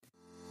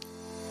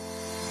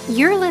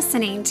You're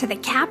listening to the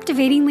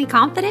Captivatingly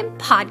Confident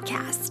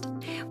podcast.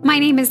 My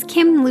name is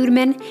Kim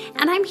Ludeman,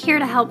 and I'm here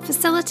to help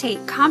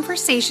facilitate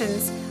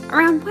conversations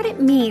around what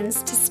it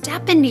means to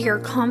step into your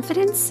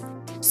confidence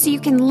so you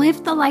can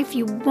live the life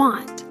you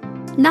want,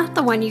 not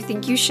the one you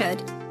think you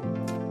should.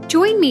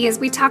 Join me as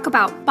we talk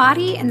about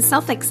body and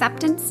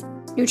self-acceptance,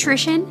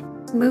 nutrition,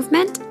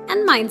 movement,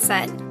 and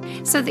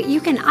mindset so that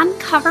you can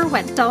uncover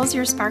what dulls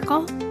your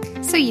sparkle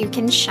so you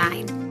can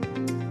shine.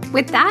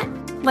 With that,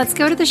 let's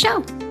go to the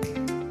show.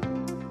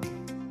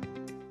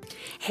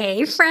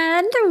 Hey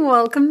friend,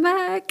 welcome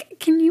back.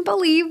 Can you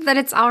believe that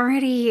it's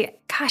already,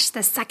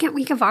 the second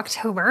week of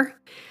October?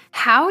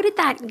 How did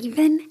that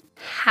even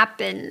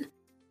happen?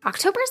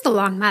 October is the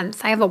long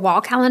month. I have a wall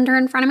calendar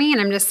in front of me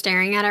and I'm just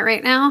staring at it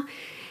right now.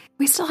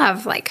 We still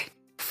have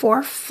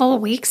 4 full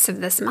weeks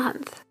of this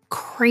month.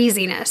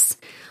 Craziness.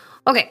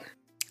 Okay,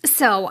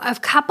 so a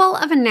couple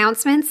of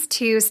announcements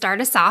to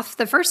start us off.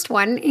 The first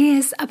one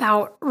is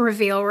about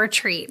Reveal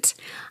Retreat.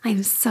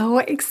 I'm so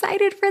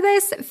excited for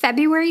this.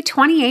 February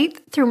 28th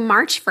through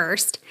March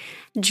 1st,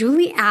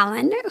 Julie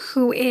Allen,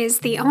 who is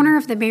the owner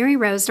of the Mary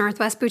Rose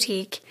Northwest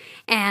Boutique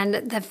and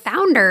the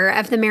founder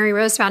of the Mary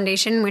Rose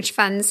Foundation, which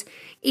funds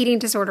eating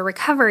disorder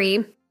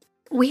recovery,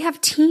 we have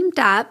teamed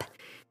up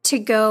to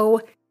go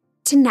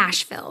to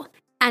Nashville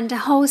and to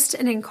host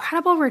an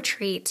incredible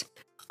retreat,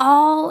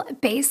 all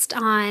based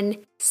on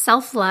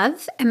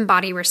self-love and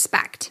body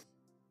respect.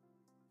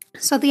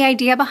 So the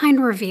idea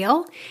behind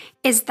Reveal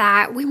is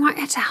that we want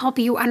it to help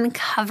you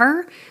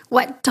uncover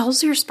what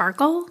dulls your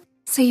sparkle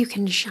so you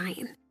can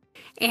shine.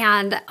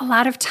 And a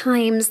lot of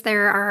times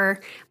there are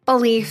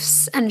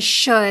beliefs and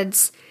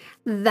shoulds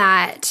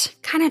that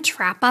kind of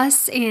trap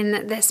us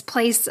in this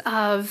place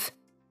of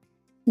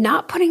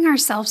not putting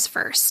ourselves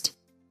first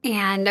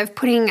and of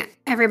putting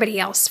everybody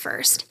else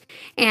first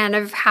and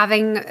of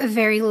having a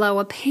very low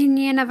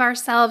opinion of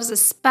ourselves,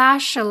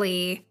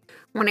 especially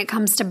when it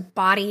comes to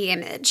body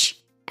image.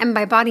 And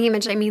by body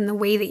image, I mean the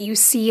way that you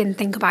see and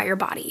think about your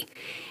body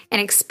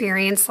and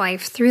experience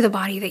life through the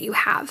body that you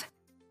have.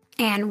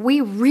 And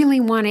we really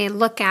want to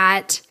look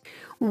at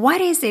what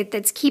is it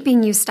that's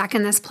keeping you stuck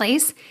in this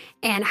place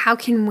and how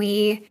can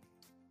we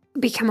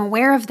become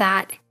aware of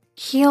that,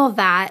 heal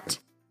that,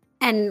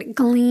 and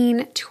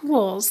glean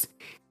tools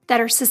that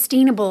are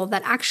sustainable,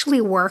 that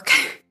actually work,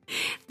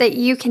 that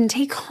you can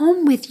take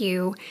home with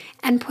you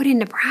and put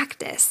into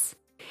practice.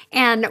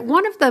 And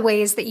one of the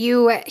ways that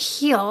you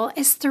heal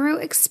is through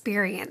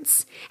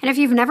experience. And if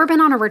you've never been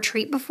on a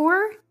retreat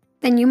before,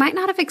 then you might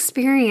not have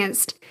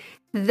experienced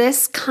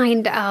this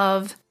kind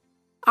of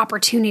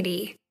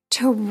opportunity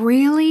to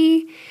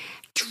really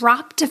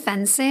drop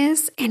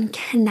defenses and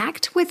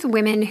connect with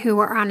women who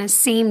are on the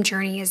same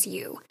journey as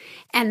you.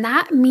 And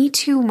that Me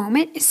Too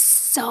moment is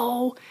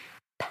so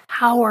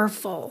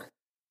powerful.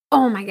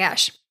 Oh my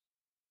gosh.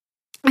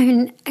 I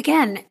mean,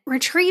 again,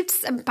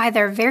 retreats by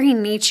their very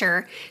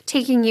nature,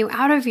 taking you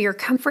out of your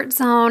comfort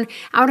zone,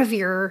 out of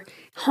your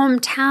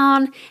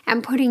hometown,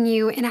 and putting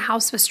you in a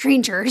house with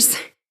strangers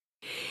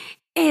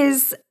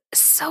is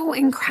so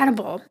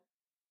incredible.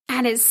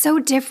 And it's so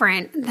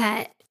different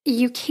that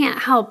you can't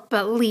help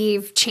but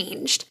leave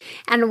changed.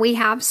 And we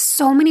have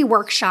so many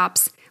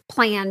workshops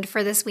planned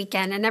for this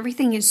weekend, and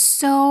everything is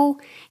so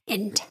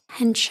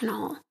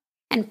intentional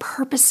and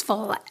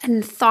purposeful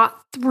and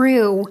thought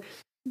through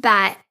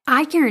that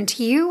I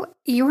guarantee you,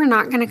 you are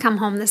not going to come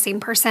home the same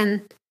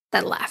person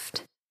that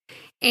left.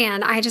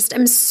 And I just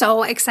am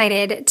so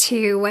excited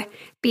to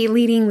be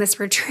leading this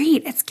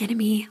retreat. It's going to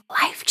be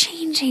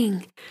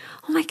life-changing.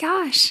 Oh my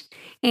gosh.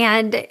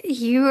 And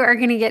you are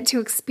going to get to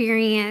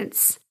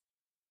experience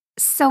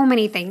so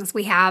many things.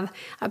 We have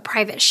a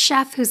private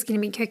chef who's going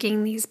to be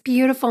cooking these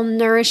beautiful,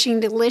 nourishing,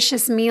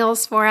 delicious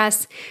meals for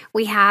us.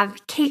 We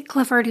have Kate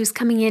Clifford who's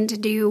coming in to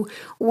do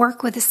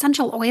work with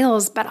essential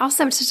oils, but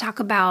also to talk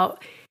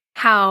about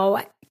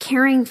how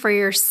caring for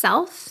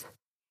yourself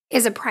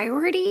is a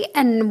priority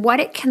and what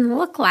it can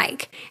look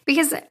like.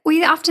 Because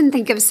we often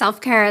think of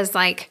self-care as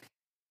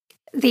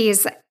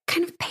these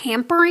kind of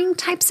pampering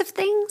types of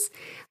things,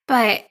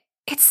 but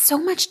it's so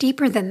much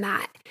deeper than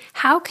that.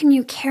 How can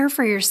you care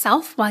for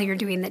yourself while you're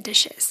doing the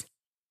dishes?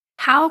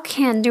 How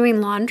can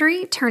doing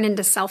laundry turn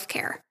into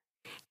self-care?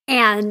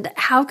 And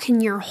how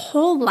can your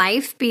whole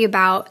life be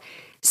about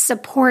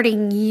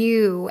supporting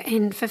you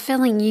and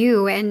fulfilling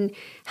you and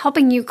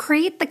helping you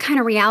create the kind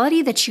of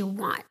reality that you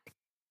want?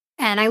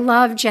 And I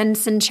love Jen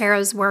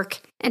Sincero's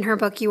work in her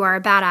book, You Are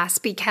a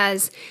Badass,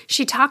 because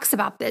she talks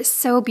about this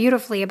so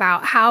beautifully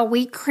about how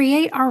we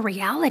create our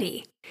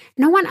reality.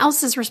 No one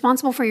else is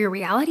responsible for your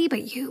reality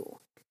but you.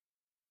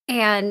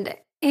 And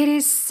it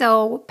is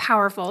so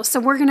powerful. So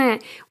we're gonna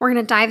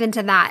dive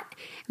into that.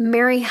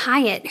 Mary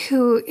Hyatt,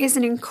 who is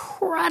an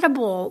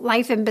incredible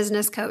life and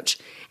business coach,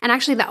 and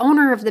actually the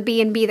owner of the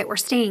B&B that we're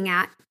staying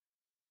at.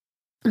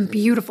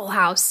 Beautiful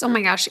house. Oh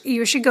my gosh,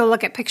 you should go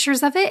look at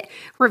pictures of it.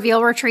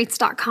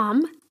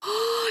 RevealRetreats.com.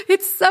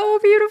 It's so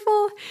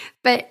beautiful.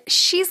 But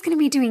she's going to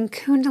be doing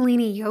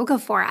Kundalini yoga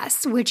for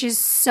us, which is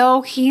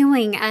so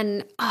healing.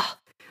 And oh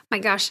my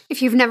gosh,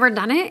 if you've never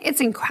done it,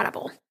 it's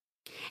incredible.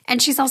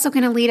 And she's also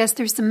going to lead us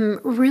through some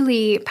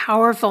really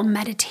powerful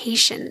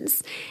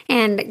meditations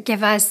and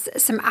give us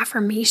some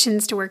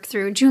affirmations to work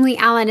through. Julie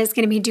Allen is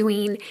going to be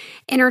doing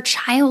inner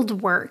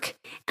child work.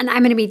 And I'm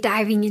going to be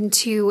diving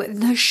into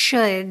the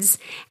shoulds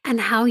and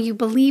how you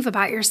believe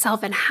about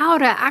yourself and how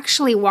to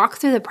actually walk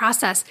through the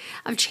process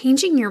of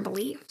changing your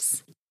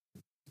beliefs.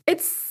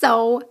 It's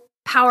so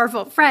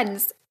powerful.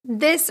 Friends,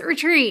 this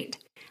retreat,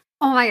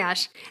 oh my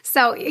gosh.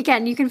 So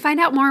again, you can find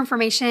out more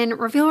information,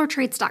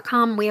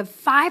 revealretreats.com. We have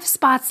 5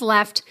 spots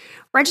left.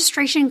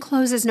 Registration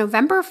closes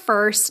November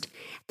 1st.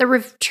 The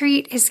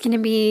retreat is going to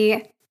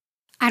be,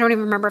 I don't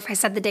even remember if I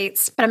said the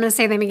dates, but I'm going to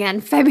say them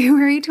again,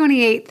 February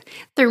 28th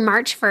through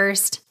March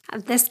 1st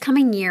of this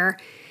coming year.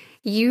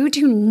 You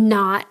do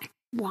not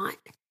want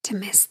to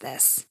miss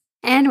this.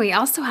 And we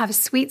also have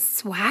sweet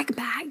swag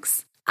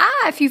bags.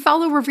 If you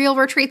follow Reveal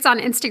Retreats on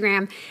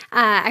Instagram,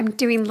 I'm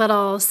doing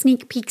little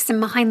sneak peeks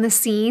and behind the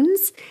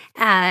scenes,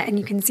 and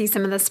you can see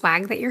some of the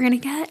swag that you're going to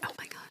get. Oh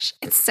my gosh,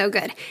 it's so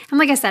good. And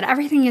like I said,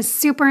 everything is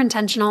super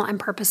intentional and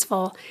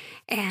purposeful,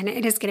 and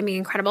it is going to be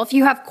incredible. If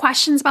you have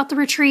questions about the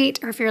retreat,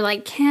 or if you're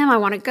like, Kim, I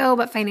want to go,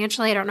 but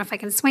financially I don't know if I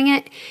can swing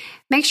it,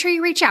 make sure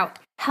you reach out.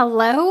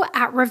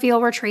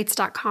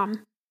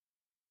 hello@revealretreats.com,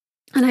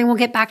 and I will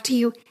get back to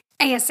you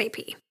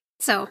ASAP.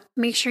 So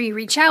make sure you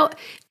reach out.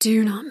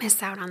 Do not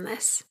miss out on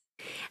this.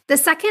 The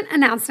second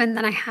announcement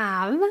that I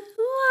have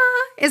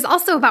is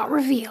also about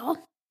reveal,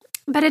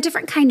 but a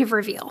different kind of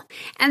reveal.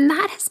 And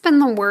that has been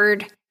the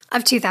word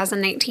of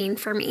 2019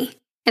 for me,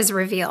 is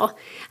reveal.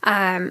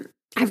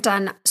 I've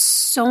done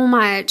so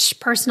much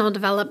personal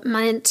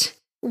development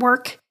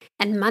work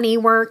and money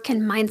work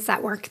and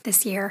mindset work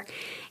this year,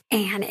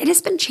 and it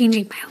has been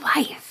changing my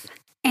life.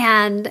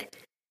 And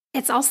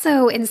it's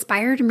also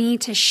inspired me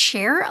to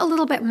share a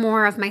little bit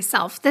more of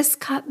myself. This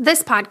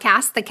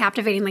podcast, the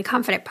Captivatingly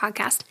Confident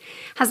podcast,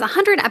 has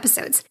 100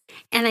 episodes.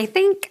 And I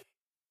think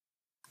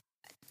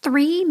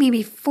 3,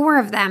 maybe 4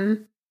 of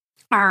them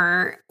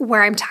are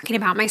where I'm talking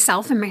about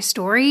myself and my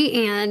story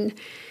and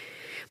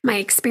my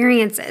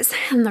experiences.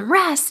 And the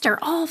rest are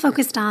all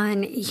focused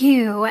on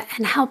you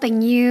and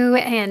helping you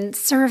and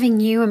serving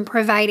you and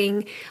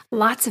providing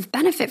lots of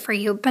benefit for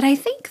you. But I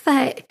think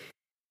that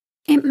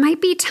it might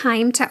be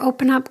time to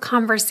open up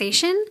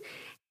conversation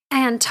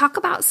and talk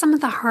about some of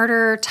the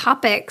harder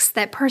topics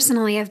that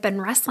personally I've been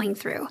wrestling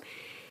through.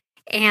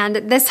 And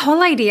this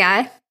whole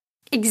idea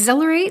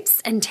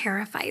exhilarates and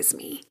terrifies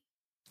me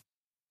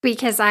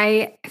because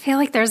I feel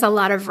like there's a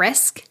lot of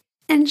risk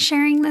in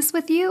sharing this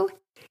with you.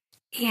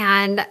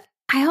 And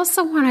I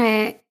also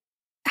I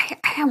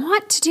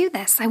want to do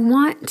this. I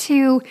want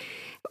to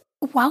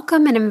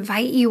welcome and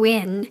invite you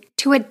in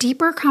to a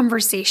deeper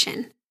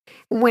conversation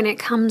when it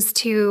comes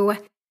to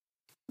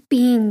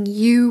being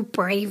you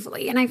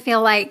bravely. And I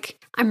feel like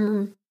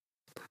I'm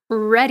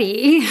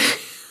ready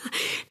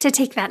to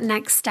take that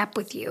next step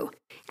with you.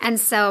 And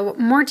so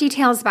more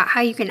details about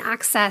how you can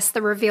access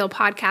the Reveal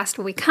podcast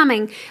will be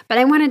coming, but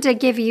I wanted to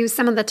give you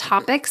some of the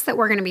topics that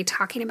we're going to be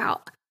talking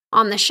about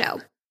on the show.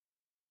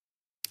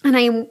 And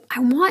I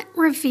want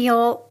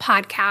Reveal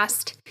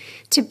podcast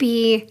to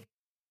be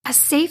a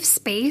safe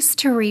space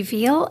to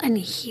reveal and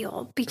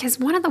heal, because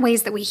one of the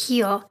ways that we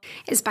heal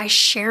is by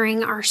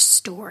sharing our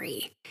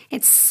story.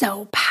 It's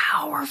so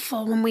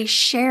powerful when we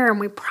share and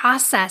we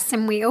process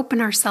and we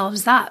open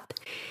ourselves up.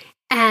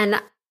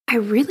 And I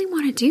really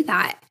want to do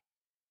that.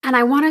 And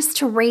I want us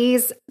to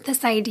raise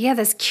this idea,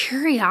 this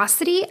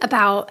curiosity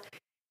about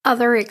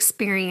other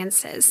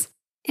experiences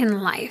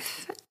in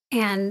life,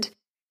 and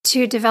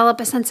to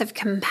develop a sense of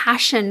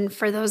compassion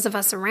for those of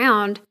us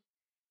around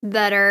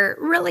that are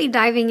really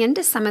diving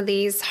into some of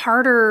these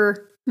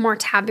harder, more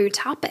taboo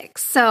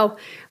topics. So,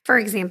 for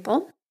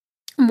example,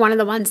 one of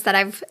the ones that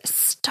I've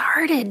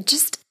started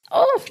just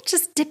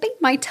dipping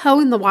my toe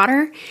in the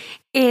water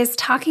is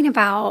talking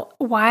about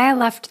why I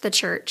left the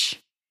church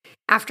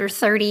after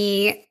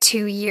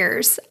 32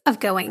 years of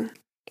going,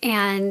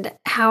 and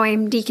how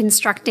I'm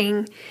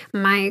deconstructing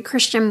my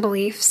Christian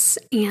beliefs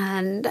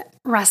and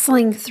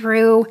wrestling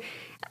through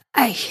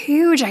a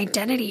huge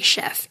identity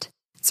shift.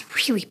 It's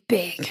really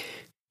big.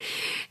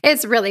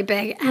 It's really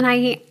big. And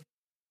I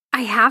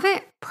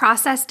haven't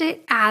processed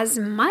it as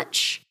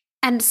much.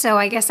 And so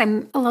I guess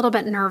I'm a little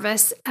bit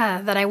nervous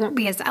that I won't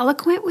be as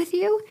eloquent with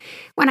you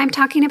when I'm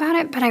talking about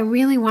it. But I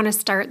really want to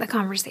start the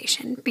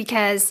conversation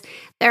because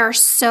there are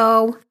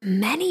so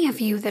many of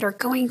you that are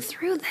going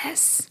through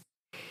this.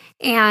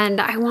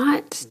 And I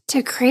want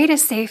to create a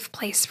safe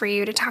place for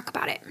you to talk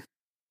about it.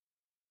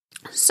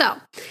 So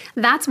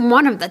that's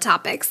one of the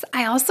topics.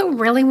 I also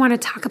really want to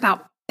talk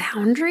about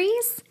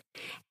boundaries,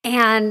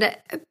 and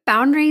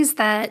boundaries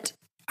that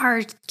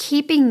are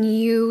keeping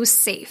you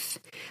safe,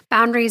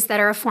 boundaries that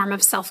are a form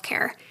of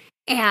self-care.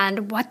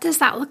 And what does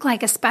that look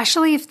like,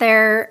 especially if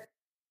they're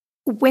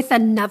with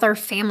another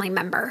family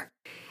member?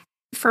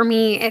 For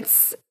me,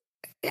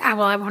 I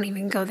won't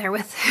even go there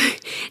with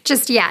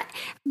just yet,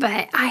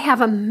 but I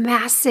have a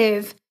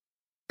massive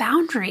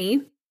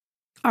boundary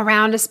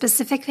around a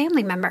specific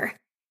family member,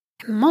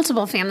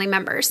 multiple family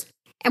members.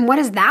 And what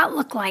does that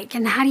look like?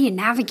 And how do you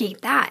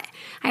navigate that?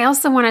 I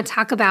also want to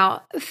talk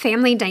about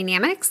family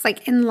dynamics,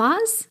 like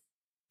in-laws.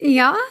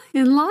 Yeah,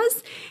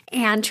 in-laws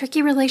and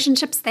tricky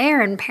relationships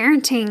there, and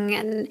parenting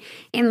and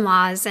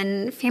in-laws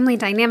and family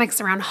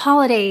dynamics around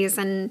holidays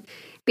and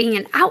being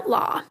an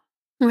outlaw,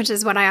 which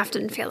is what I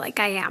often feel like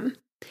I am.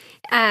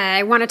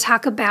 I want to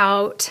talk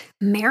about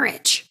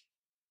marriage.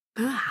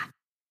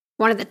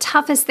 One of the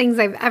toughest things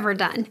I've ever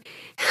done.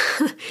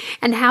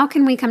 And how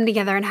can we come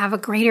together and have a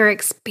greater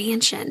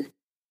expansion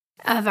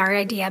of our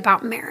idea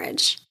about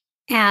marriage?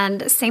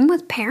 And same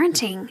with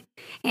parenting.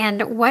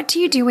 And what do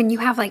you do when you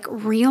have like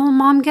real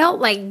mom guilt,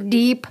 like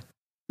deep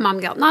mom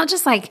guilt? Not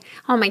just like,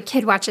 oh, my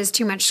kid watches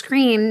too much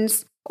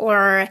screens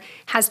or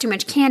has too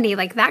much candy,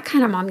 like that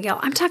kind of mom guilt.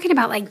 I'm talking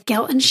about like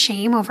guilt and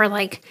shame over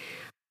like,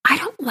 I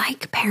don't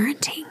like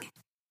parenting.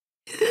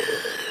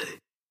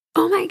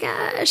 Oh my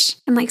gosh.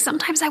 And like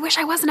sometimes I wish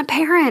I wasn't a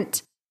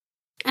parent.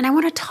 And I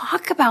want to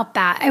talk about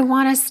that. I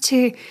want us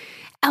to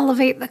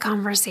elevate the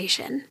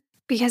conversation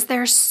because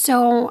there's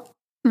so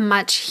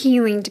much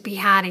healing to be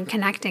had in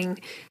connecting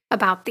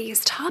about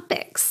these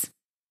topics.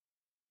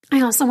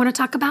 I also want to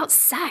talk about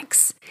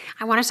sex.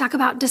 I want to talk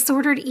about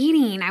disordered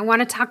eating. I want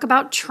to talk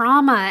about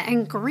trauma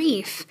and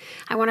grief.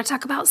 I want to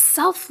talk about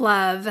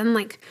self-love and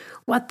like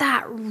what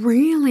that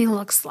really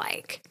looks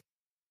like.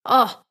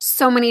 Oh,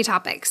 so many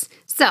topics.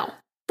 So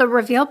the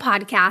Reveal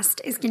podcast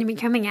is going to be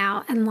coming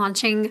out and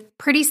launching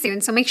pretty soon.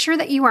 So make sure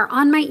that you are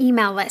on my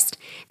email list.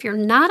 If you're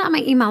not on my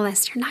email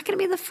list, you're not going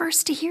to be the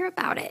first to hear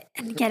about it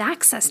and get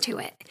access to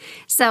it.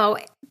 So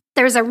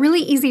there's a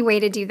really easy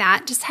way to do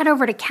that. Just head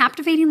over to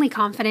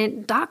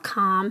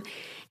captivatinglyconfident.com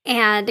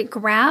and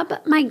grab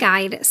my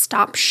guide,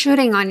 Stop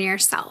Shooting on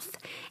Yourself.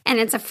 And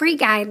it's a free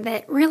guide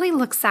that really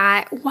looks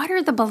at what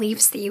are the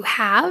beliefs that you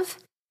have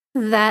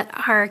that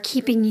are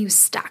keeping you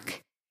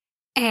stuck.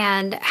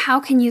 And how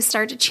can you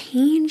start to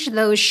change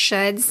those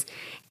shoulds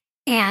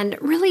and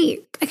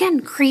really,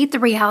 again, create the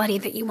reality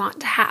that you want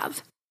to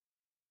have?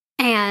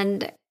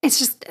 And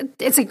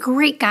it's a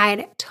great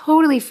guide,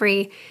 totally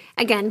free.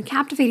 Again,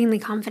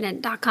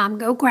 captivatinglyconfident.com.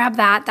 Go grab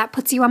that. That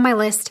puts you on my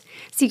list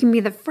so you can be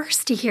the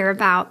first to hear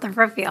about the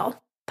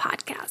Reveal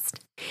podcast.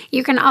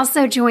 You can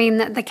also join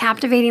the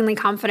Captivatingly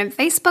Confident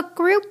Facebook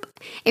group.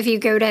 If you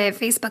go to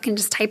Facebook and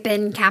just type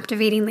in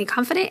Captivatingly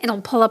Confident,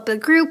 it'll pull up the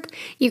group.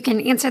 You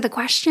can answer the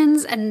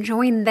questions and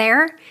join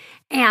there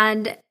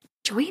and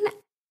join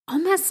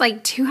almost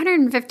like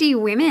 250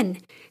 women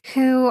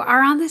who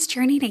are on this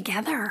journey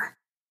together.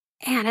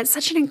 And it's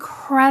such an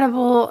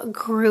incredible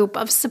group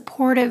of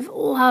supportive,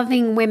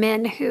 loving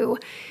women who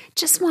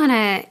just want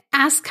to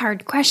ask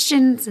hard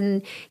questions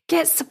and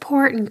get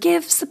support and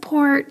give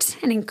support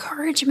and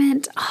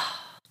encouragement. Oh,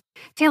 I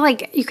feel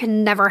like you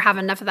can never have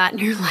enough of that in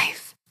your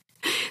life.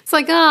 It's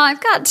like, oh,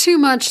 I've got too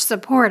much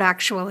support,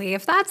 actually.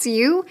 If that's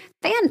you,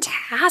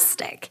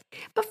 fantastic.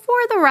 But for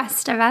the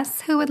rest of us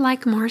who would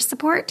like more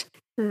support,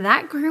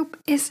 that group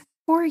is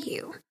for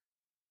you.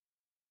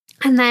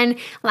 And then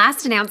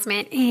last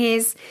announcement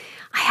is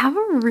I have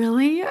a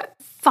really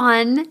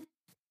fun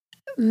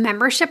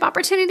membership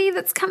opportunity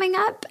that's coming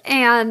up,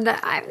 and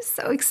I'm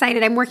so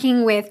excited. I'm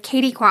working with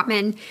Katie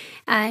Quatman.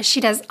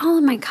 She does all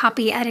of my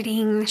copy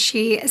editing.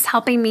 She is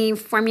helping me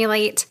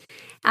formulate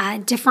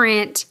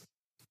different,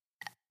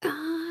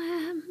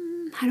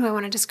 how do I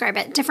want to describe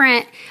it?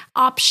 Different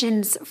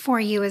options for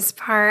you as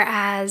far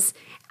as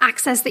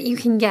access that you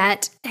can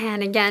get,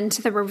 and again,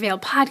 to the Reveal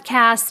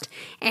podcast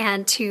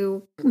and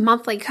to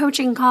monthly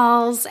coaching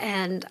calls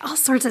and all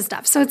sorts of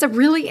stuff. So it's a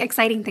really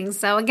exciting thing.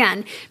 So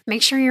again,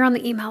 make sure you're on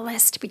the email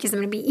list because I'm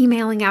going to be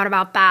emailing out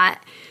about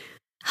that.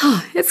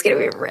 Oh, it's going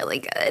to be really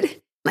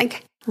good.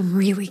 Like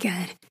really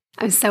good.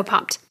 I'm so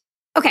pumped.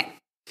 Okay.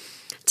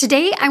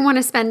 Today, I want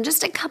to spend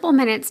just a couple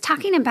minutes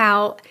talking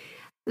about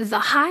the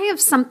high of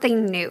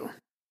something new.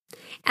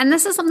 And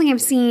this is something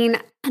I've seen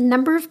a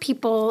number of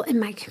people in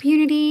my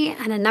community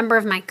and a number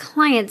of my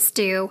clients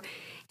do,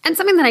 and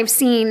something that I've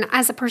seen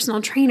as a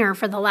personal trainer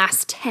for the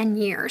last 10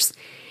 years.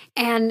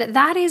 And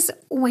that is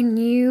when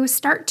you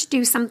start to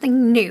do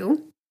something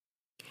new,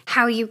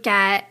 how you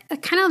get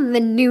kind of the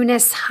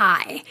newness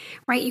high,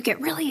 right? You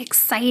get really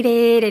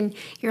excited and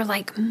you're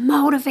like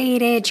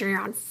motivated, you're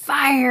on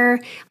fire.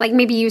 Like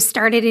maybe you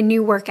started a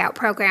new workout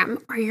program,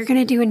 or you're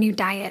going to do a new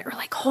diet, or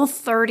like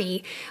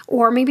Whole30,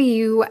 or maybe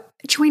you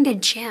joined a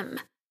gym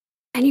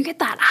and you get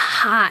that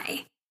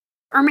high.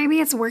 Or maybe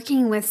it's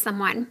working with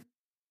someone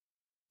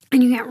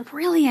and you get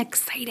really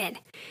excited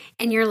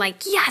and you're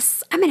like,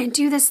 yes, I'm going to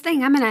do this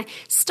thing. I'm going to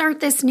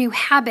start this new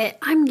habit.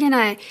 I'm going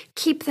to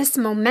keep this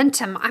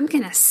momentum. I'm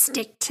going to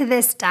stick to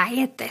this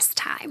diet this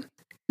time.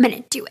 I'm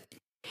going to do it.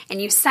 And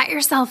you set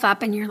yourself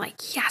up and you're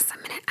like, yes,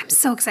 I'm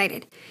so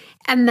excited.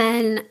 And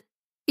then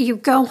you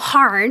go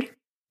hard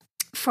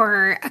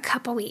for a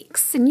couple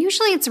weeks. And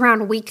usually it's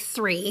around week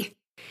 3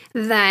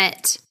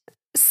 that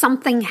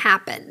something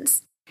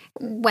happens,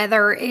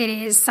 whether it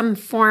is some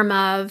form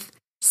of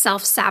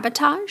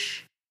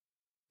self-sabotage.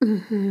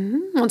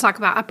 We'll talk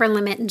about upper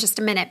limit in just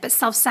a minute, but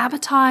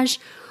self-sabotage,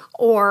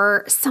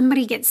 or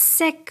somebody gets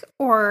sick,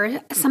 or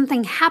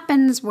something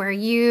happens where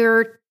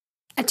your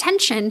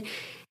attention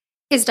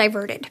is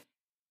diverted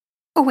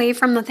away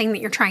from the thing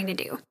that you're trying to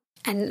do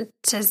and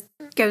just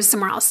goes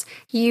somewhere else.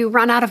 You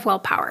run out of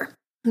willpower.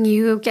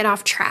 You get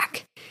off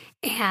track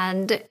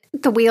and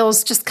the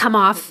wheels just come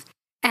off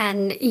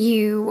and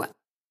you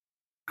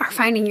are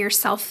finding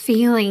yourself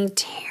feeling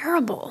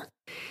terrible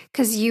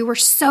because you were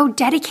so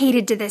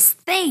dedicated to this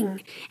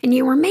thing and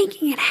you were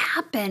making it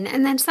happen.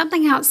 And then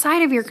something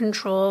outside of your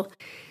control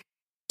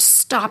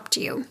stopped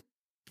you.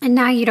 And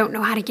now you don't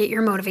know how to get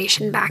your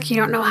motivation back. You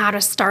don't know how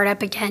to start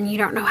up again. You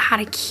don't know how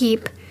to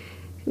keep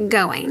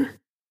going.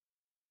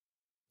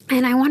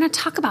 And I want to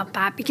talk about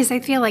that because I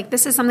feel like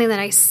this is something that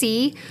I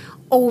see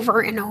over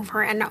and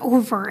over and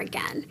over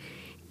again.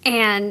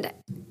 And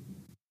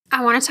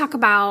I want to talk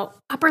about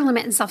upper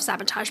limit and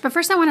self-sabotage. But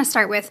first I want to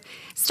start with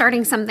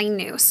starting something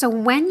new. So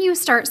when you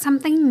start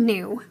something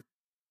new,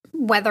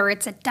 whether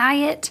it's a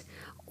diet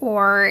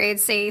or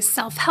it's a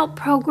self-help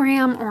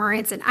program or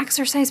it's an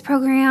exercise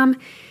program,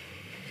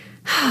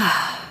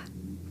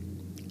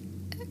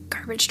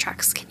 garbage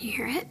trucks, can you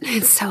hear it?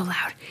 It's so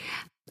loud.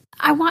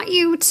 I want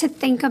you to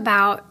think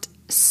about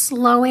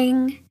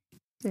slowing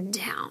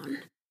down.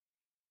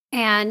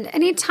 And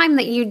anytime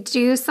that you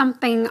do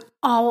something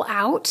all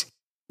out,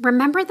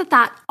 remember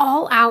that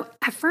all out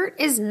effort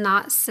is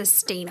not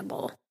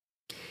sustainable.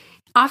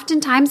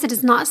 Oftentimes, it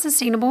is not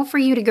sustainable for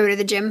you to go to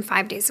the gym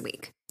 5 days a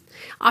week.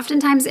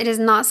 Oftentimes, it is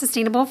not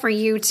sustainable for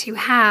you to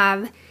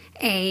have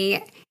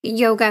a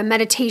yoga,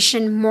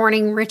 meditation,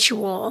 morning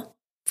ritual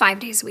 5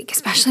 days a week,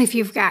 especially if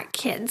you've got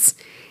kids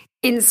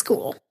in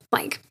school.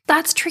 Like,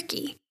 that's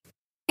tricky.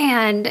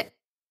 And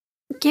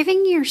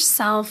giving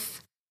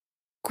yourself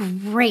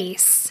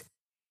grace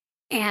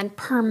and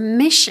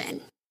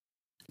permission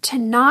to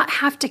not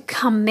have to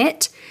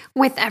commit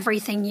with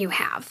everything you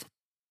have,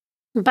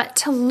 but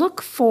to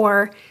look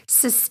for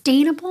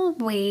sustainable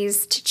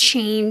ways to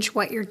change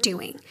what you're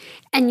doing.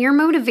 And your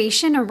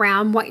motivation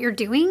around what you're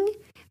doing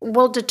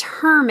will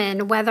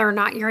determine whether or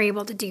not you're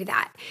able to do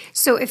that.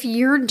 So if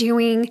you're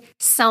doing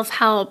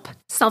self-help,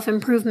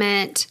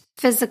 self-improvement,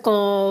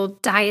 physical,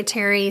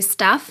 dietary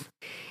stuff,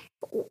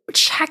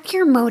 check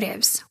your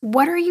motives.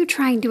 What are you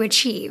trying to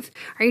achieve?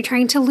 Are you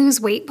trying to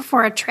lose weight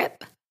before a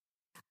trip?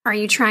 Are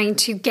you trying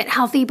to get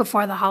healthy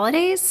before the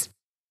holidays?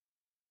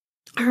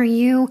 Are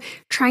you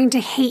trying to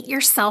hate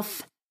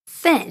yourself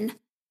thin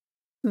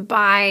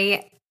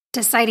by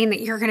deciding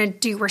that you're going to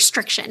do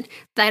restriction,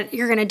 that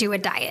you're going to do a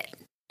diet,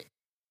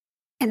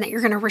 and that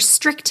you're going to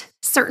restrict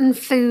certain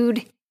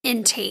food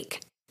intake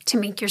to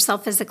make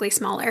yourself physically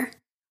smaller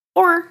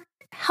or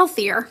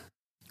healthier?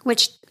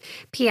 Which,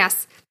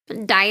 P.S.,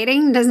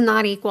 dieting does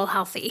not equal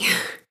healthy.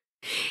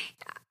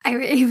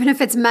 Even if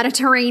it's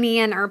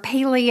Mediterranean or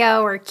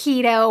paleo or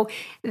keto,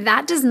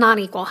 that does not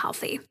equal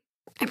healthy.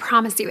 I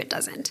promise you it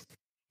doesn't.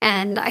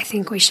 And I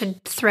think we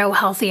should throw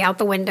healthy out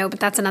the window, but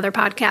that's another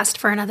podcast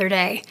for another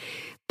day.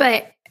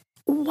 But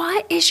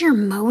what is your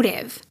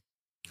motive?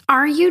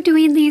 Are you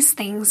doing these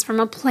things from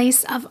a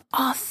place of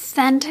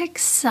authentic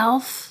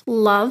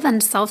self-love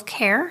and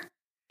self-care?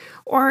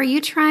 Or are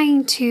you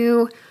trying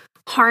to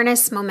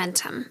harness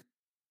momentum?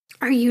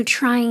 Are you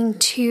trying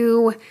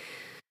to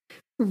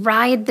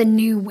ride the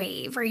new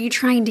wave? Are you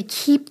trying to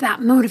keep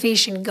that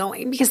motivation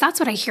going? Because that's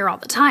what I hear all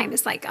the time.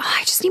 It's like,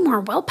 I just need more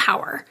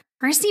willpower,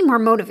 or I just need more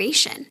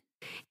motivation.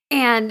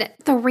 And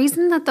the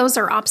reason that those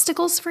are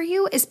obstacles for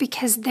you is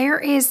because there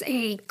is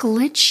a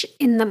glitch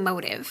in the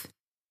motive.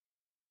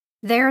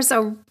 There's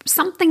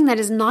something that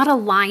is not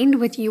aligned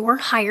with your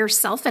higher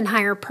self and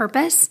higher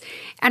purpose,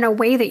 and a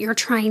way that you're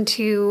trying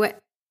to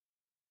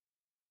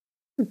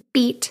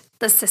beat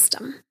the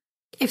system,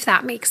 if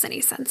that makes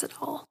any sense at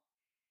all.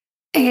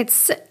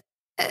 It's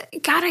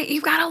you've got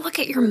to look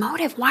at your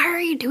motive. Why are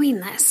you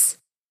doing this?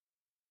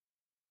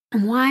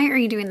 Why are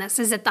you doing this?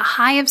 Is it the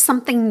high of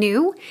something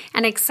new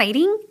and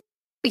exciting?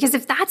 Because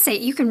if that's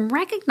it, you can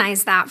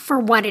recognize that for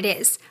what it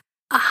is,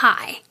 a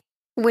high,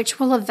 which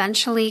will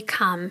eventually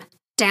come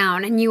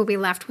down, and you will be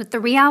left with the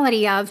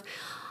reality of,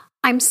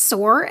 I'm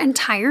sore and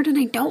tired and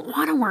I don't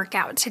want to work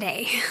out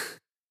today.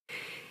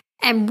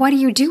 And what do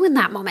you do in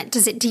that moment?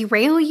 Does it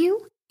derail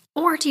you?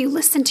 Or do you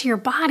listen to your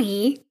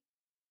body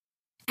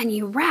and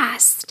you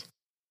rest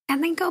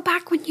and then go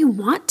back when you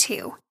want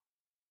to?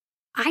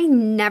 I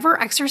never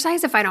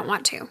exercise if I don't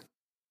want to.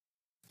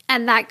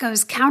 And that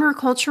goes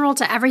countercultural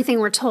to everything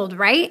we're told,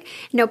 right?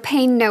 No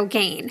pain, no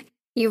gain.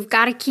 You've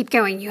got to keep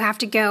going. You have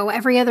to go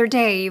every other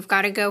day. You've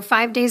got to go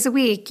 5 days a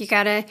week. You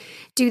got to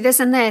do this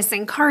and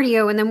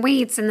cardio and then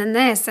weights and then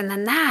this and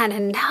then that.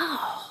 And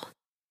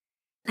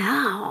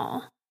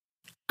no.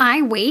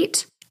 I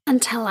wait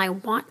until I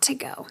want to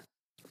go.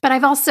 But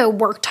I've also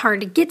worked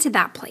hard to get to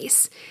that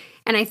place.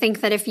 And I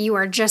think that if you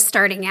are just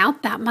starting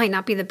out, that might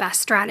not be the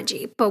best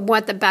strategy. But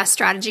what the best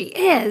strategy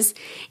is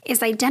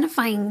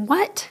identifying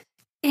what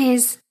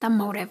is the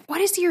motive.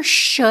 What is your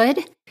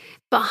should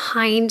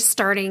behind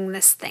starting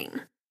this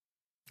thing?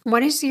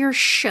 What is your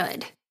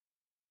should?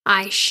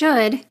 I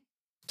should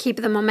keep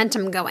the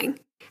momentum going.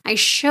 I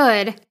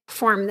should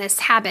form this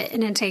habit,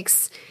 and it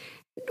takes,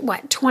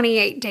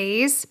 28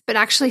 days? But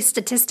actually,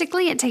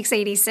 statistically, it takes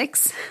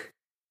 86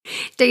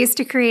 days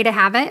to create a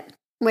habit,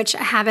 which a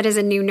habit is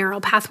a new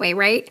neural pathway,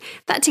 right?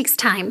 That takes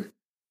time.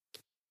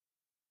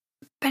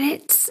 But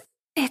it's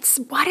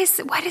what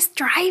is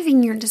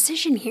driving your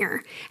decision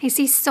here? I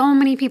see so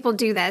many people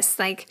do this.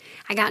 Like,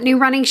 I got new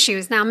running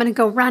shoes. Now I'm going to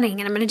go running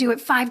and I'm going to do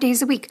it 5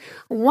 days a week.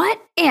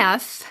 What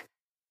if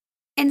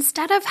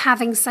instead of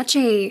having such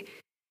a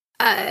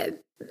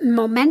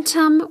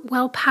momentum,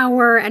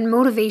 willpower, and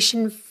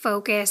motivation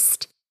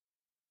focused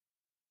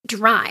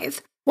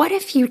drive, what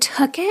if you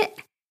took it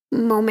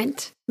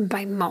moment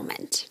by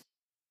moment?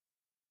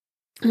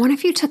 What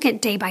if you took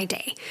it day by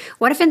day?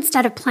 What if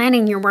instead of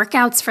planning your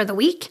workouts for the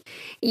week,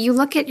 you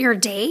look at your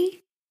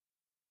day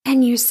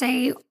and you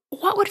say,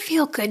 what would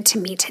feel good to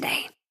me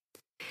today?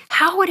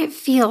 How would it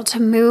feel to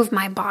move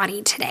my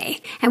body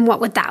today? And what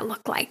would that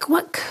look like?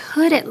 What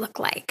could it look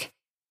like?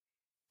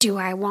 Do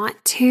I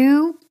want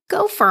to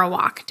go for a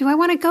walk? Do I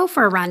want to go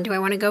for a run? Do I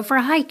want to go for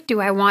a hike? Do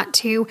I want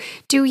to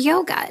do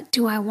yoga?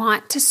 Do I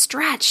want to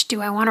stretch?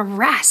 Do I want to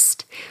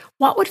rest?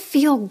 What would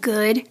feel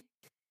good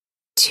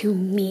to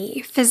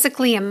me,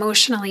 physically,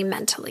 emotionally,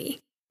 mentally?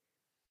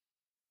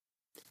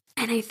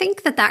 And I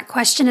think that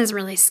question is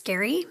really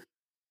scary.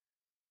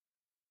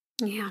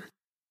 Yeah,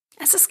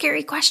 that's a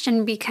scary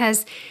question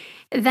because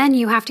then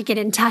you have to get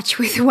in touch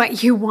with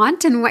what you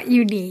want and what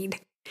you need.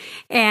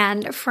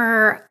 And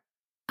for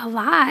a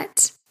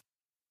lot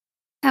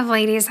of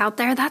ladies out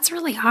there, that's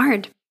really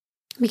hard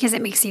because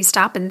it makes you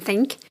stop and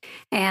think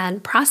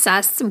and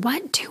process,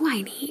 what do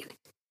I need?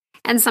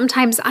 And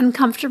sometimes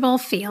uncomfortable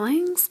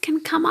feelings can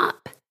come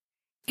up.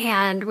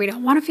 And we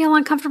don't want to feel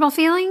uncomfortable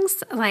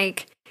feelings,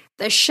 like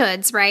the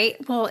shoulds, right?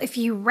 Well, if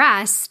you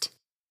rest,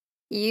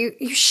 you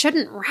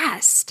shouldn't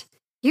rest.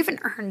 You haven't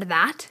earned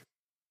that.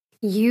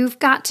 You've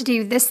got to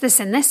do this,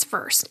 this, and this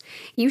first.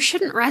 You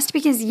shouldn't rest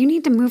because you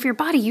need to move your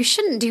body. You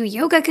shouldn't do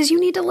yoga because you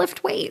need to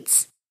lift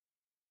weights.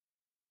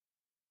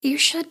 You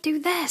should do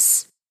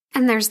this.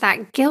 And there's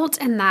that guilt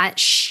and that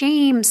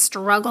shame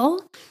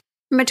struggle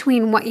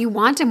between what you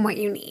want and what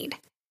you need.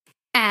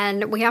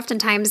 And we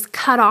oftentimes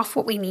cut off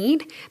what we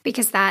need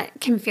because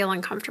that can feel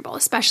uncomfortable,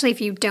 especially if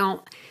you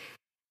don't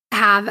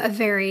have a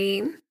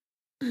very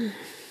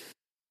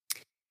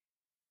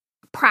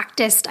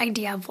practiced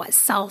idea of what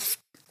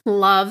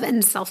self-love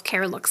and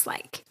self-care looks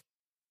like.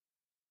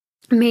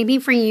 Maybe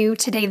for you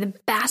today, the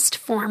best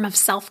form of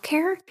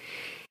self-care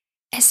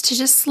is to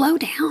just slow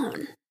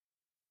down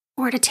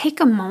or to take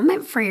a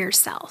moment for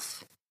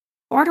yourself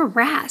or to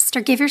rest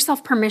or give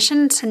yourself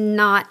permission to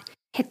not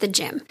hit the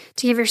gym,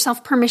 to give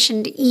yourself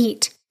permission to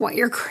eat what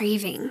you're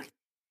craving,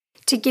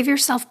 to give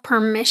yourself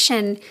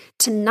permission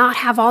to not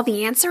have all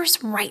the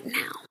answers right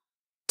now,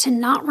 to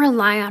not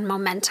rely on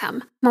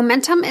momentum.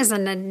 Momentum is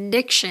an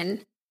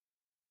addiction,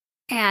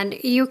 and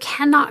you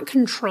cannot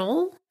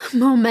control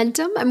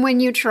momentum. And when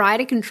you try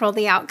to control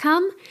the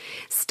outcome,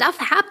 stuff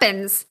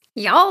happens.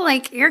 Y'all,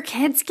 like, your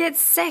kids get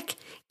sick.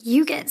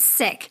 You get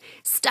sick.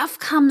 Stuff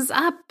comes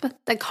up.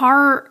 The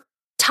car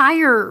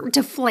tire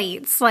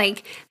deflates.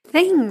 Like,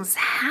 things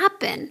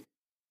happen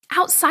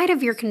outside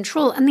of your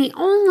control. And the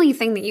only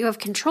thing that you have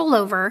control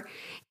over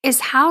is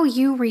how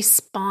you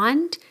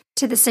respond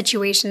to the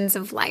situations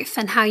of life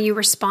and how you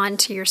respond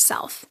to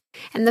yourself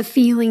and the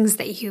feelings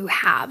that you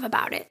have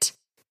about it.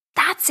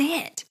 That's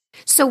it.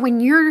 So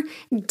when you're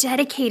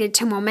dedicated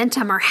to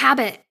momentum or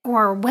habit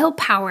or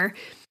willpower,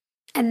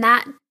 and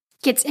that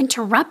gets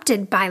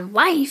interrupted by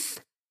life,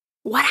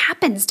 what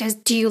happens?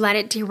 Do you let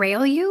it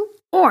derail you?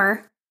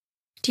 Or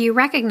do you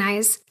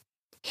recognize,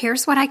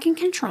 here's what I can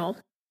control?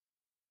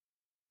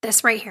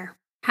 This right here.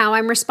 How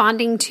I'm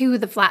responding to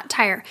the flat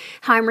tire.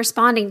 How I'm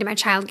responding to my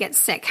child gets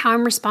sick. How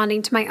I'm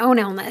responding to my own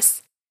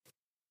illness.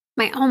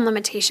 My own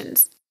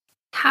limitations.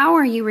 How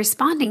are you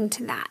responding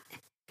to that?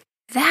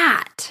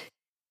 That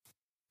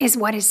is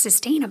what is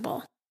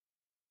sustainable.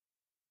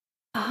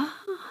 Oh.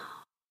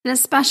 And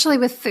especially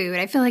with food.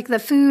 I feel like the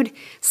food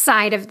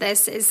side of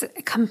this is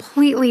a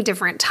completely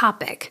different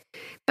topic,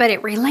 but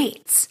it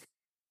relates.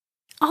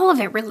 All of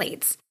it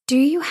relates. Do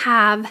you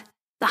have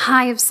the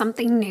high of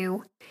something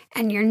new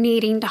and you're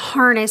needing to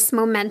harness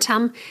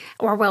momentum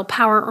or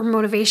willpower or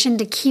motivation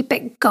to keep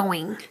it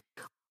going?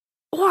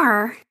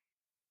 Or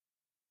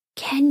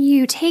can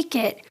you take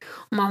it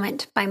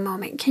moment by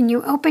moment? Can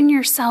you open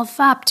yourself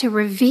up to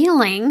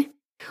revealing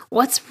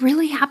what's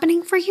really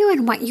happening for you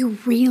and what you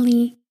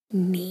really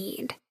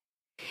need?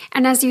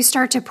 And as you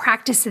start to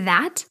practice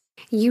that,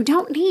 you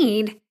don't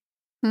need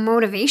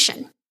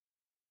motivation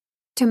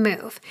to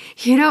move.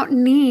 You don't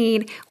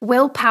need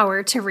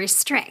willpower to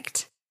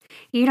restrict.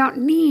 You don't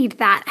need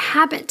that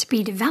habit to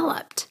be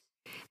developed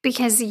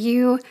because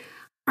you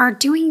are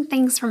doing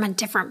things from a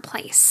different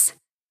place,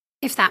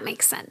 if that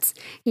makes sense.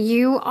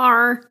 You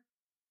are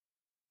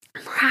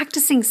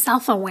practicing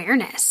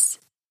self-awareness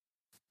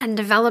and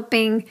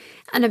developing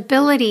an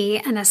ability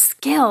and a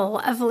skill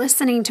of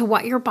listening to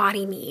what your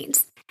body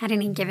needs at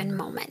any given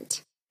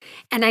moment.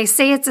 And I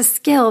say it's a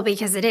skill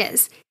because it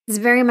is. It's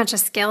very much a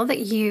skill that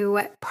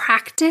you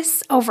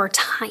practice over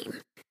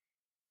time.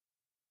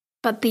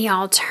 But the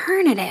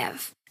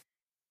alternative,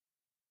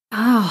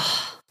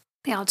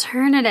 the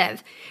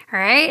alternative,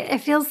 right? It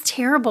feels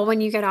terrible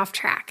when you get off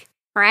track,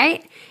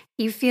 right?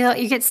 You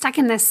get stuck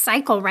in this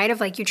cycle, right? Of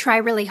like you try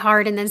really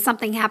hard and then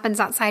something happens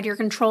outside your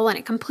control and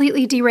it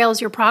completely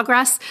derails your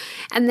progress.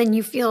 And then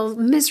you feel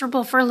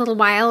miserable for a little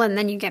while and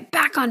then you get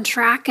back on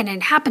track and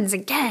it happens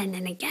again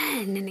and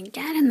again and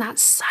again. And that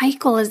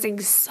cycle is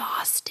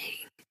exhausting.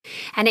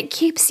 And it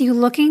keeps you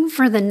looking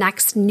for the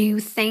next new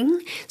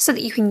thing so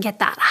that you can get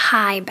that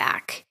high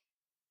back.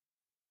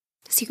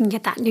 So you can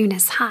get that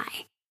newness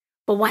high.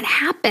 But what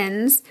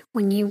happens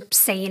when you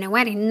say, you know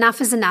what, enough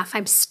is enough.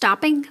 I'm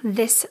stopping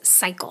this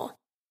cycle.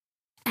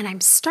 And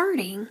I'm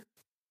starting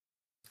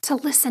to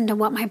listen to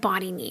what my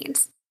body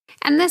needs.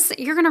 And this,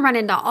 you're going to run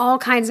into all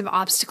kinds of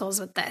obstacles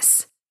with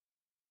this.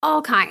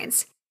 All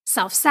kinds.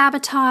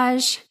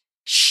 Self-sabotage,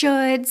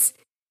 shoulds,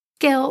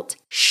 guilt,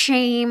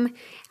 shame,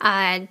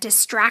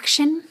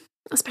 distraction,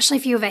 especially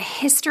if you have a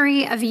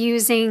history of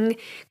using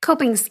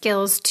coping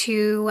skills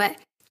to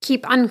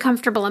keep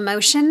uncomfortable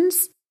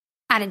emotions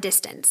at a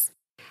distance.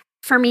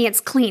 For me, it's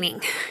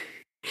cleaning.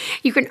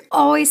 You can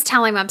always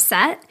tell I'm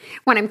upset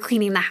when I'm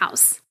cleaning the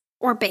house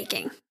or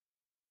baking.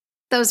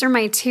 Those are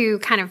my two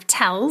kind of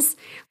tells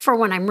for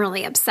when I'm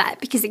really upset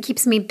because it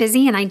keeps me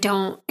busy and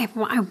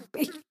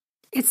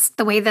it's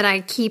the way that I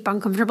keep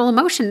uncomfortable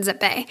emotions at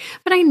bay.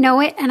 But I know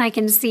it and I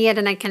can see it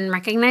and I can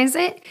recognize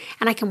it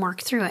and I can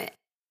work through it.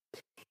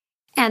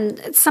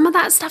 And some of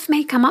that stuff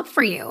may come up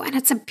for you and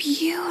it's a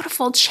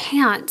beautiful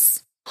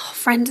chance. Oh,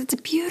 friends, it's a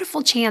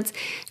beautiful chance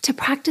to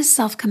practice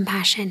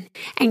self-compassion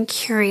and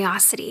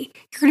curiosity.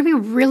 You're going to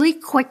be really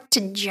quick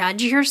to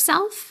judge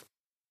yourself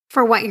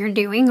for what you're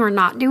doing or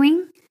not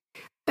doing.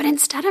 But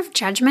instead of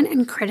judgment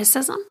and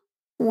criticism,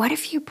 what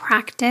if you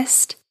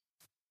practiced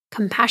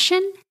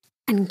compassion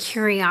and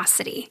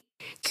curiosity?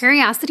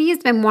 Curiosity has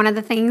been one of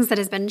the things that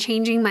has been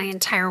changing my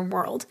entire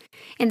world.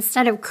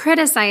 Instead of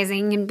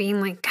criticizing and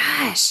being like,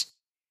 gosh,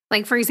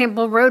 like for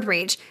example, road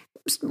rage.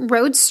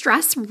 Road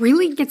stress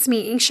really gets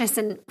me anxious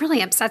and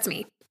really upsets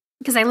me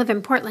because I live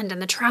in Portland and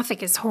the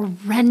traffic is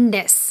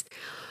horrendous.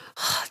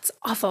 Oh, it's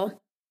awful.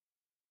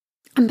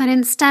 But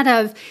instead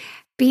of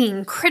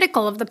being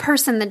critical of the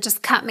person that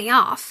just cut me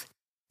off,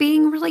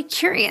 being really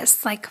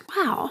curious, like,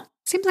 wow,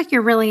 seems like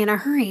you're really in a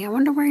hurry. I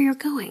wonder where you're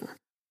going.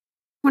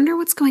 Wonder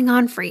what's going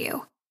on for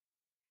you.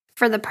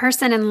 For the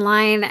person in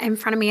line in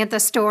front of me at the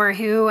store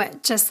who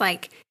just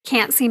like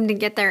can't seem to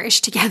get their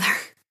ish together.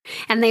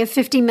 And they have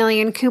 50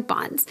 million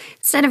coupons.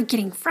 Instead of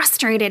getting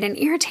frustrated and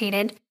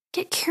irritated,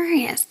 get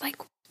curious. Like,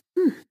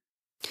 I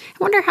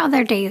wonder how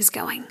their day is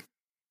going. I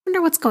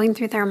wonder what's going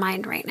through their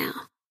mind right now.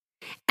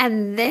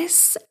 And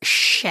this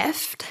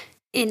shift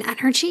in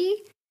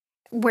energy,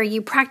 where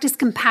you practice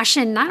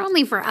compassion not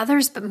only for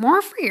others, but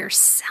more for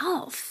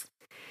yourself.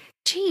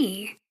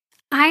 Gee,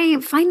 I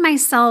find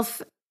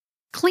myself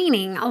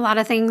cleaning a lot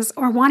of things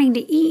or wanting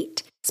to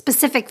eat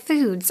specific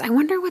foods. I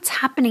wonder what's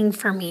happening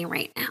for me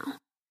right now.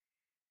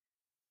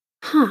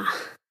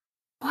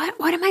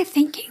 What am I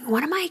thinking?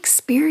 What am I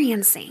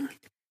experiencing?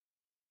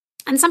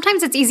 And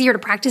sometimes it's easier to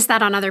practice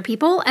that on other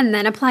people and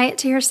then apply it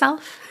to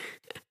yourself.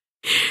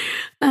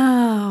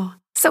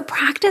 So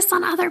practice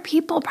on other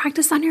people,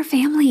 practice on your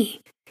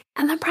family,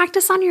 and then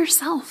practice on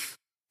yourself.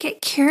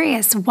 Get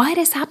curious. What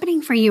is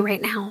happening for you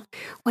right now?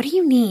 What do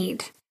you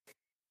need?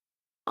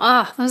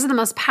 Those are the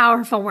most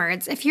powerful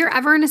words. If you're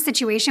ever in a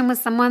situation with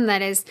someone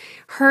that is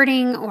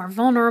hurting or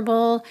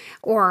vulnerable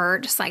or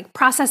just like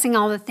processing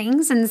all the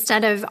things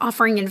instead of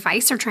offering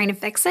advice or trying to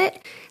fix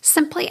it,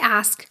 simply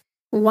ask,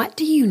 what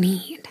do you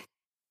need?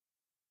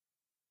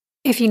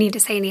 If you need to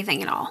say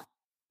anything at all,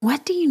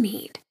 what do you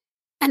need?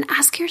 And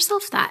ask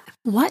yourself that.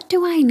 What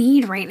do I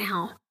need right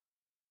now?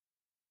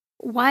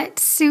 What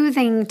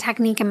soothing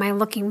technique am I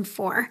looking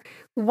for?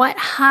 What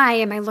high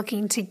am I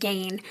looking to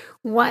gain?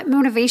 What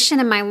motivation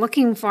am I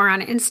looking for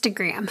on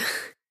Instagram?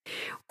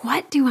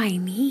 What do I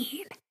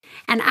need?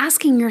 And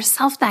asking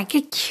yourself that,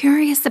 get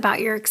curious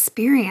about your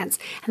experience,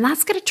 and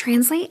that's going to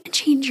translate and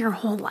change your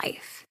whole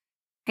life.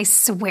 I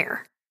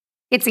swear.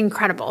 It's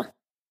incredible.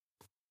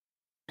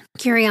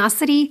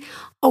 Curiosity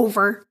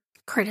over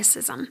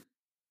criticism.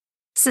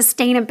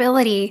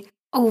 Sustainability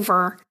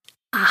over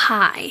a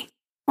high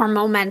or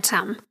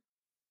momentum.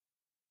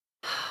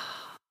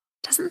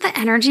 Doesn't the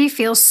energy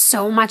feel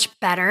so much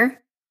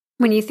better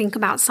when you think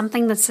about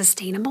something that's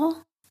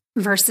sustainable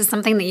versus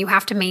something that you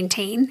have to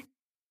maintain?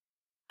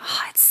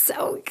 Oh, it's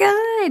so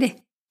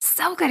good.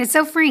 So good. It's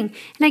so freeing.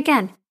 And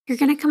again, you're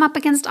going to come up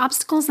against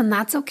obstacles and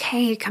that's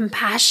okay.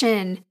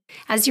 Compassion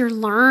as you're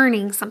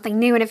learning something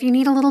new. And if you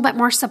need a little bit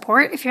more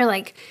support, if you're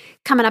like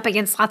coming up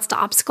against lots of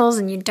obstacles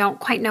and you don't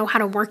quite know how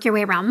to work your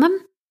way around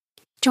them,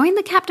 join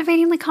the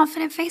Captivatingly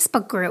Confident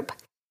Facebook group.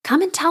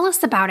 Come and tell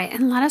us about it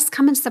and let us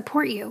come and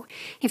support you.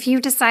 If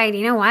you decide,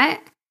 you know what,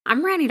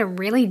 I'm ready to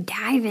really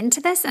dive into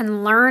this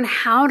and learn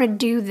how to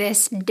do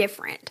this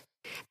different.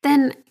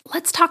 then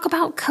let's talk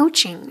about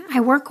coaching. I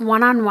work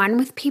one-on-one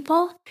with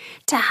people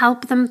to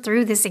help them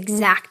through this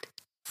exact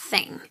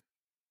thing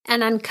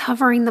and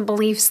uncovering the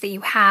beliefs that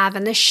you have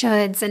and the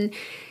shoulds and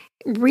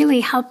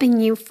really helping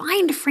you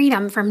find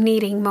freedom from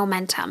needing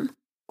momentum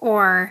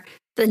or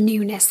the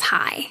newness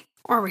high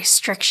or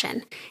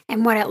restriction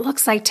and what it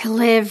looks like to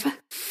live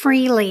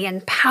freely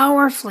and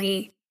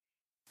powerfully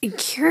and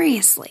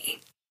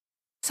curiously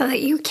so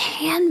that you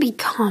can be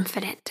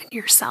confident in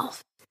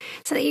yourself,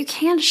 so that you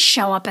can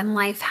show up in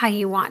life how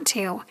you want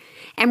to.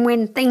 And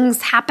when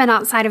things happen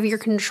outside of your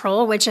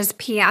control, which is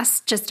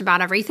PS, just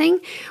about everything,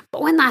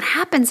 but when that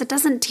happens, it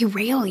doesn't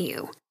derail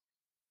you.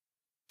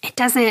 It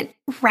doesn't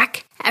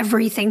wreck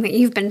everything that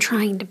you've been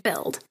trying to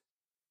build.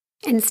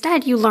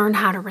 Instead, you learn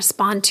how to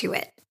respond to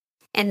it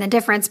and the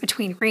difference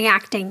between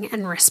reacting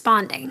and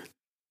responding.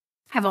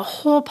 I have a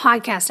whole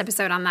podcast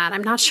episode on that.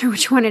 I'm not sure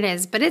which one it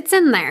is, but it's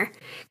in there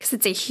because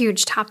it's a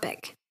huge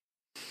topic.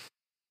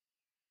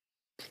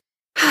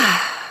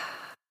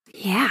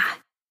 Yeah.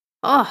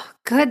 Oh,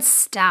 good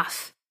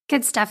stuff.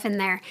 Good stuff in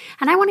there.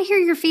 And I want to hear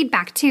your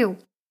feedback too.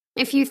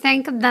 If you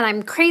think that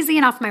I'm crazy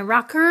and off my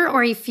rocker,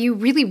 or if you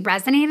really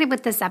resonated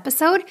with this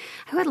episode,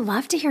 I would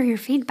love to hear your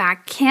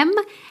feedback.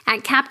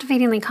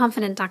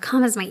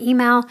 Kim@captivatinglyconfident.com is my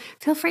email.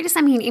 Feel free to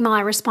send me an email.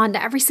 I respond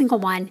to every single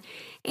one.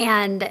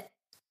 And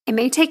it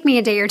may take me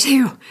a day or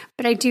two,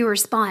 but I do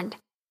respond.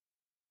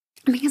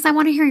 Because I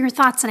want to hear your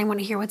thoughts and I want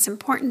to hear what's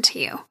important to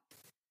you.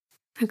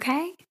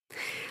 Okay?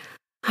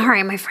 All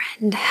right, my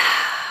friend.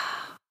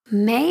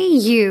 May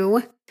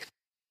you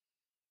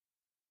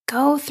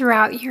go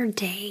throughout your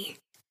day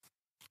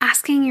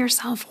asking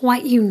yourself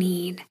what you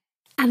need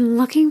and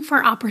looking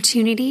for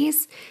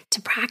opportunities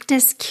to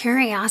practice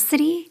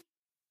curiosity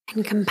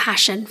and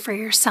compassion for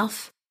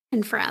yourself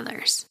and for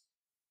others.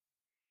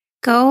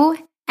 Go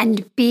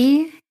and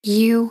be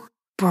you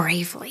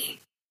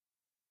bravely.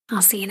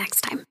 I'll see you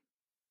next time.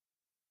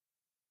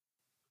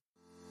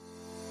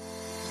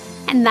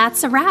 And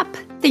that's a wrap.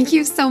 Thank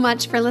you so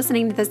much for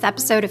listening to this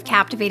episode of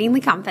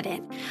Captivatingly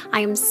Confident. I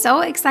am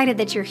so excited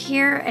that you're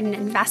here and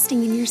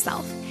investing in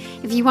yourself.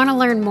 If you want to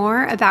learn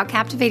more about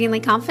Captivatingly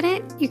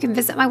Confident, you can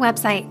visit my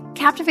website,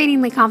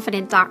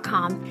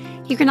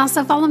 captivatinglyconfident.com. You can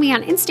also follow me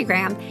on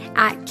Instagram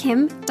at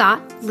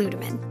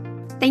kim.ludeman.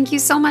 Thank you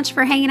so much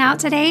for hanging out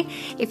today.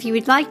 If you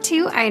would like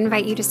to, I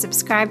invite you to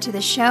subscribe to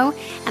the show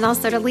and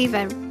also to leave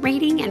a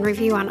rating and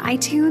review on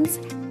iTunes.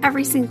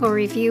 Every single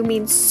review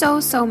means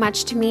so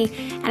much to me,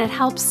 and it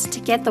helps to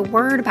get the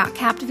word about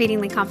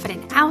Captivatingly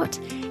Confident out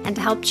and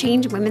to help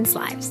change women's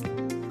lives.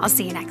 I'll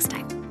see you next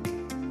time.